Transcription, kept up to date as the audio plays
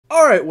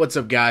Alright, what's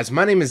up guys?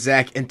 My name is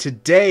Zach, and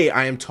today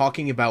I am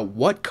talking about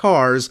what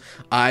cars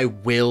I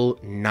will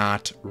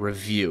not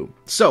review.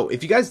 So,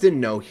 if you guys didn't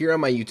know, here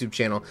on my YouTube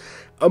channel,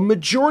 a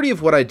majority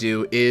of what I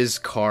do is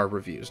car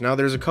reviews. Now,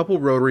 there's a couple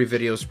rotary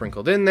videos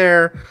sprinkled in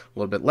there, a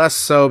little bit less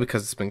so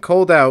because it's been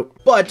cold out,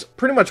 but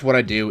pretty much what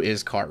I do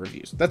is car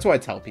reviews. That's what I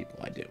tell people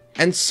I do.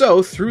 And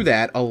so, through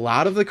that, a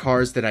lot of the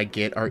cars that I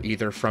get are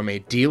either from a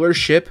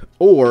dealership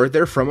or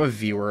they're from a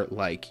viewer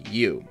like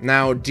you.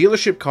 Now,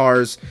 dealership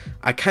cars,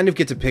 I kind of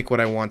get to pick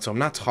what I want, so I'm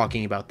not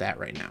talking about that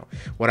right now.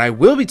 What I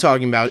will be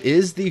talking about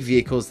is the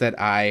vehicles that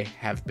I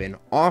have been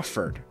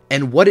offered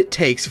and what it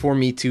takes for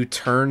me to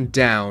turn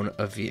down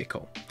a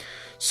vehicle.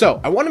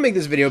 So, I want to make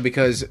this video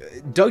because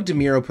Doug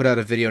DeMuro put out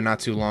a video not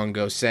too long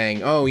ago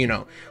saying, oh, you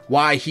know,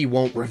 why he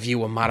won't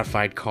review a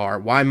modified car,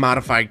 why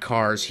modified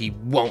cars he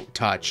won't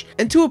touch.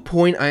 And to a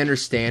point, I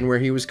understand where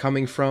he was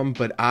coming from,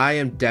 but I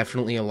am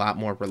definitely a lot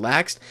more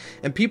relaxed.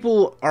 And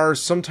people are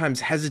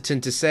sometimes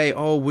hesitant to say,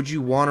 oh, would you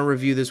want to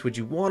review this? Would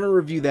you want to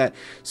review that?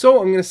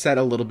 So, I'm going to set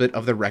a little bit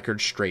of the record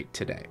straight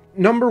today.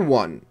 Number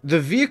one,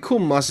 the vehicle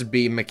must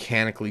be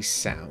mechanically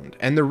sound.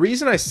 And the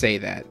reason I say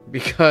that,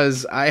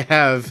 because I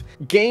have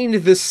gained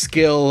the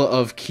skill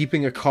of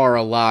keeping a car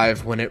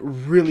alive when it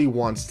really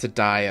wants to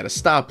die at a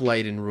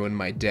stoplight and ruin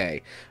my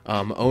day.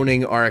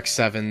 Owning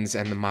RX-7s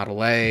and the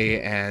Model A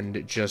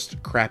and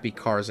just crappy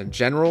cars in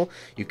general,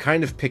 you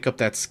kind of pick up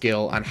that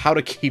skill on how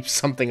to keep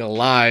something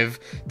alive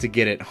to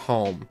get it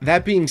home.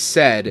 That being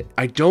said,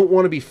 I don't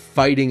want to be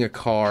fighting a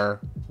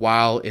car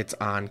while it's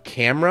on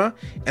camera,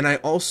 and I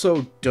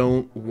also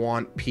don't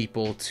want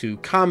people to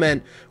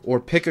comment or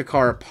pick a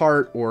car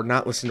apart or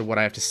not listen to what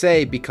I have to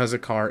say because a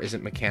car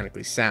isn't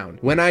mechanically sound.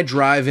 When I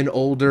drive an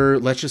older,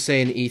 let's just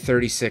say an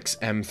E36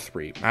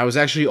 M3, I was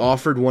actually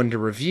offered one to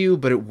review,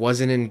 but it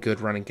wasn't in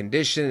good running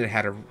condition. It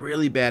had a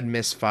really bad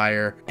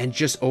misfire and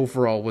just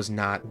overall was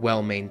not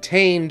well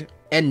maintained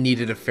and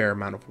needed a fair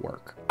amount of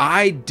work.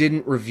 I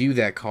didn't review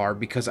that car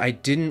because I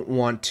didn't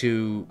want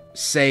to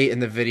say in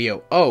the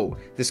video, oh,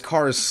 this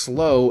car is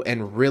slow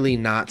and really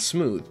not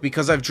smooth,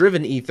 because I've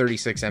driven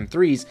E36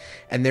 M3s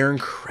and they're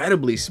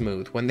incredibly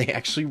smooth when they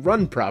actually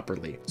run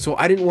properly. So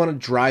I didn't want to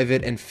drive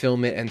it and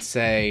film it and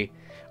say,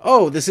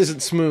 oh, this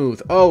isn't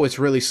smooth, oh, it's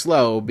really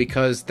slow,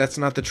 because that's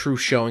not the true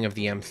showing of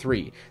the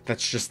M3.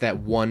 That's just that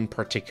one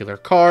particular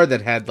car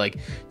that had like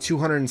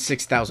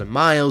 206,000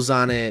 miles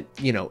on it,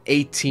 you know,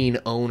 18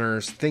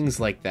 owners, things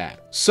like that.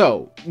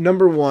 So, the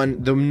number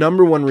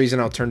one reason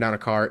I'll turn down a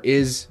car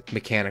is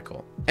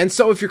mechanical. And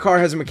so if your car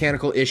has a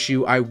mechanical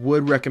issue, I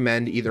would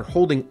recommend either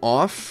holding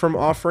off from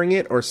offering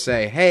it or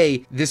say,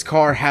 hey, this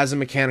car has a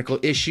mechanical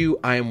issue,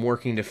 I am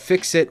working to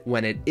fix it.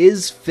 When it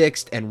is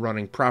fixed and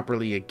running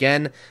properly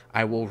again,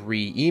 I will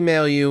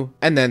re-email you,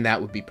 and then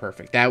that would be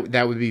perfect.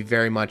 That would be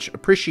very much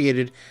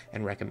appreciated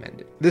and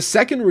recommended. The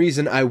second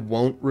reason I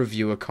won't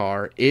review a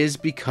car is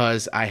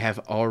because I have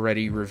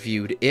already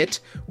reviewed it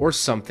or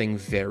something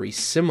very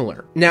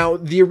similar. Now,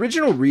 the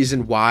original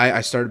reason why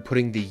I started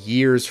putting the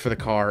years for the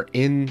car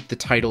in the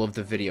title of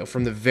the video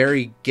from the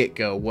very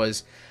get-go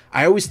was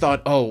I always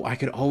thought, oh, I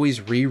could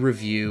always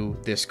re-review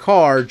this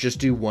car, just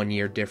do 1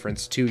 year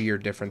difference, 2 year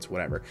difference,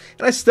 whatever.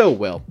 And I still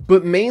will.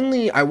 But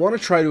mainly, I want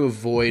to try to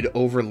avoid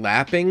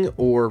overlapping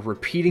or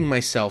repeating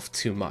myself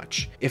too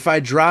much. If I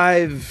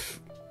drive,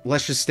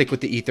 let's just stick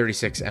with the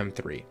E36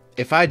 M3.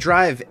 If I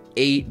drive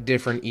 8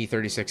 different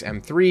E36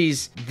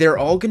 M3s, they're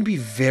all going to be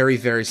very,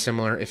 very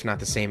similar, if not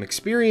the same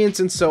experience,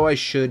 and so I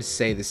should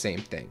say the same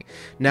thing.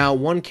 Now,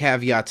 one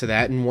caveat to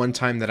that, and one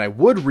time that I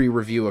would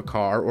re-review a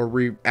car,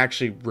 or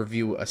actually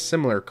review a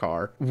similar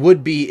car,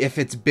 would be if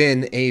it's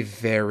been a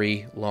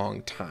very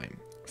long time.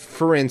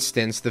 For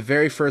instance, the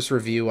very first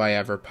review I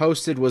ever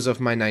posted was of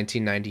my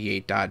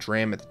 1998 Dodge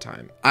Ram at the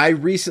time.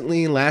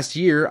 Last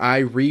year, I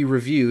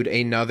re-reviewed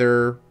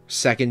another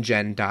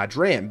second-gen Dodge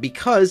Ram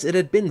because it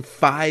had been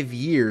 5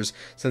 years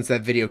since that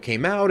video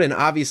came out, and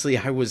obviously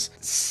I was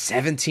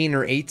 17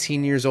 or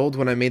 18 years old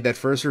when I made that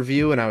first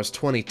review, and I was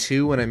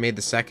 22 when I made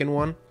the second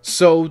one.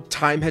 So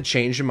time had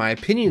changed and my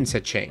opinions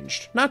had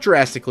changed. Not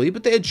drastically,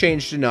 but they had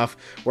changed enough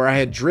where I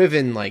had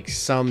driven like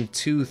some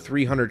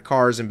 200-300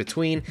 cars in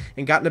between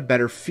and gotten a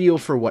better feel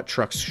for what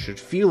trucks should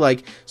feel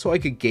like so I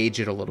could gauge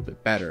it a little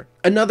bit better.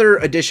 Another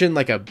addition,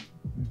 like a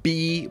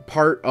B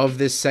part of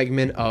this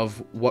segment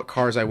of what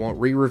cars I won't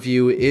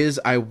re-review,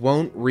 is I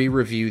won't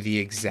re-review the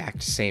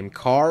exact same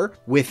car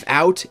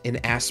without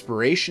an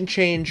aspiration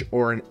change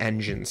or an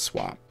engine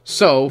swap.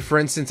 So, for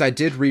instance, I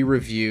did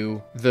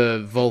re-review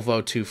the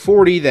Volvo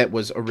 240 that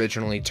was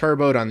originally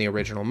turboed on the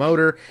original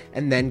motor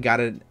and then got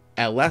an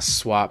LS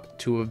swap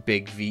to a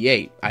big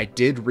V8. I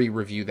did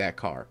re-review that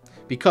car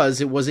because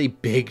it was a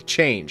big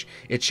change.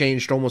 It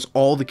changed almost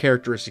all the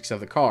characteristics of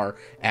the car,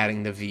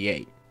 adding the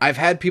V8. I've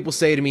had people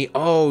say to me,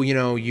 oh, you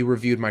know, you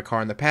reviewed my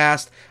car in the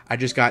past. I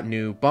just got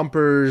new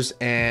bumpers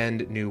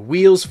and new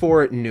wheels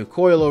for it and new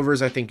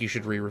coilovers. I think you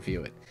should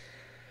re-review it.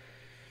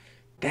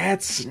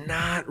 that's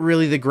not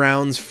really the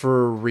grounds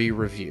for a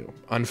re-review,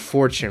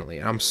 unfortunately.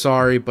 I'm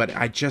sorry, but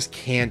I just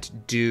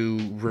can't do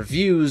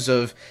reviews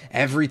of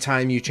every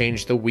time you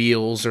change the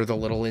wheels or the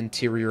little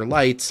interior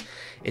lights.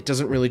 It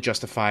doesn't really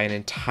justify an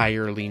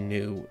entirely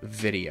new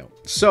video.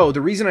 So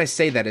the reason I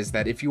say that is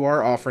that if you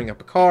are offering up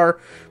a car,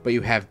 but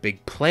you have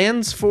big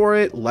plans for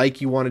it,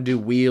 like you want to do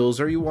wheels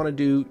or you want to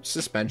do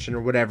suspension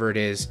or whatever it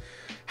is,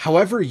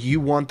 however you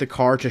want the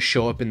car to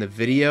show up in the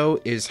video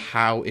is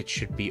how it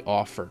should be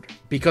offered.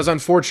 Because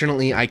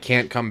unfortunately, I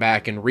can't come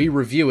back and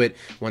re-review it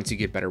once you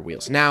get better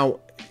wheels. Now,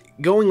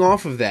 going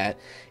off of that,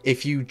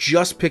 if you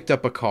just picked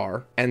up a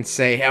car and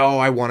say, oh,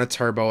 I want a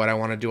turbo and I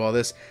want to do all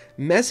this,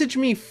 message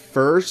me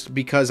first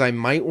because I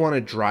might want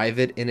to drive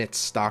it in its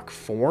stock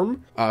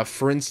form.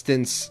 For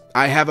instance,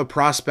 I have a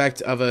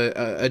prospect of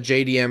a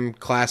JDM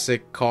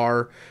classic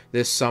car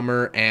this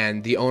summer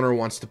and the owner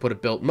wants to put a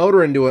built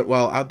motor into it.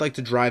 Well, I'd like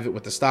to drive it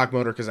with the stock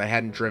motor because I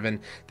hadn't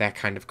driven that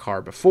kind of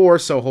car before.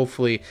 So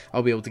hopefully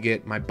I'll be able to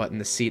get my butt in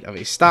the seat of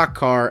a stock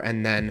car.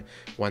 And then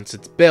once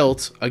it's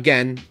built,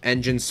 again,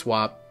 engine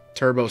swap,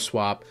 turbo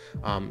swap,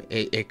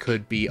 it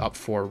could be up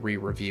for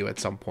re-review at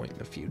some point in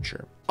the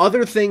future.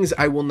 Other things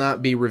I will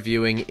not be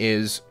reviewing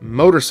is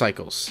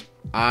motorcycles.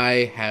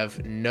 I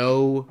have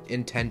no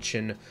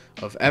intention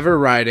of ever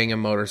riding a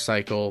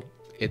motorcycle.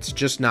 It's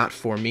just not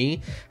for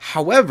me.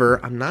 However,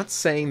 I'm not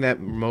saying that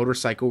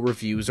motorcycle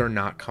reviews are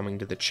not coming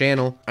to the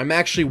channel. I'm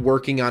actually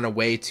working on a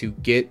way to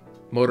get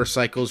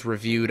motorcycles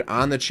reviewed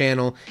on the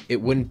channel.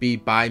 It wouldn't be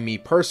by me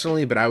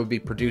personally, but I would be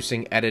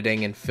producing,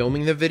 editing, and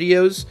filming the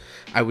videos.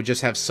 I would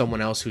just have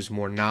someone else who's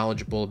more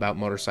knowledgeable about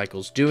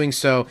motorcycles doing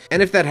so.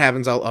 And if that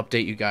happens, I'll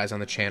update you guys on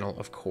the channel,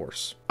 of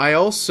course. I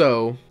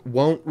also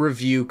won't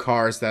review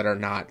cars that are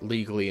not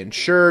legally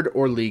insured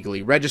or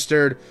legally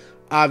registered,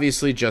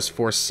 obviously just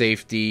for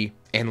safety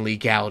and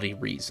legality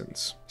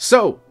reasons.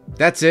 So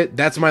that's it.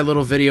 That's my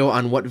little video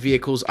on what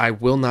vehicles I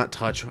will not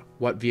touch,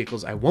 what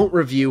vehicles I won't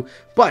review.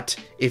 But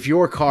if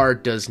your car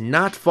does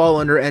not fall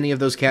under any of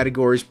those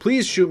categories,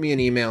 please shoot me an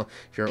email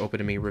if you're open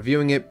to me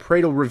reviewing it.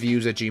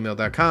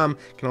 Pradelreviews@gmail.com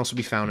can also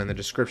be found in the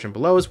description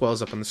below as well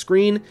as up on the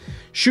screen.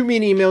 Shoot me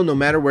an email no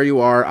matter where you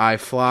are. I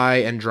fly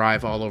and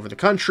drive all over the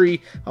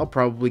country. I'll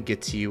probably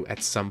get to you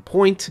at some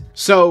point.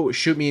 So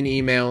shoot me an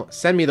email,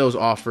 send me those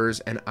offers,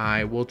 and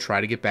I will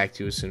try to get back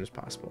to you as soon as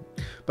possible.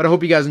 But I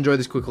hope you guys enjoyed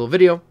this quick little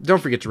video.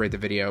 Don't forget to rate the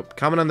video,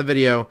 comment on the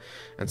video,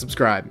 and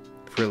subscribe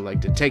if you really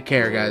liked it. Take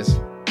care, guys.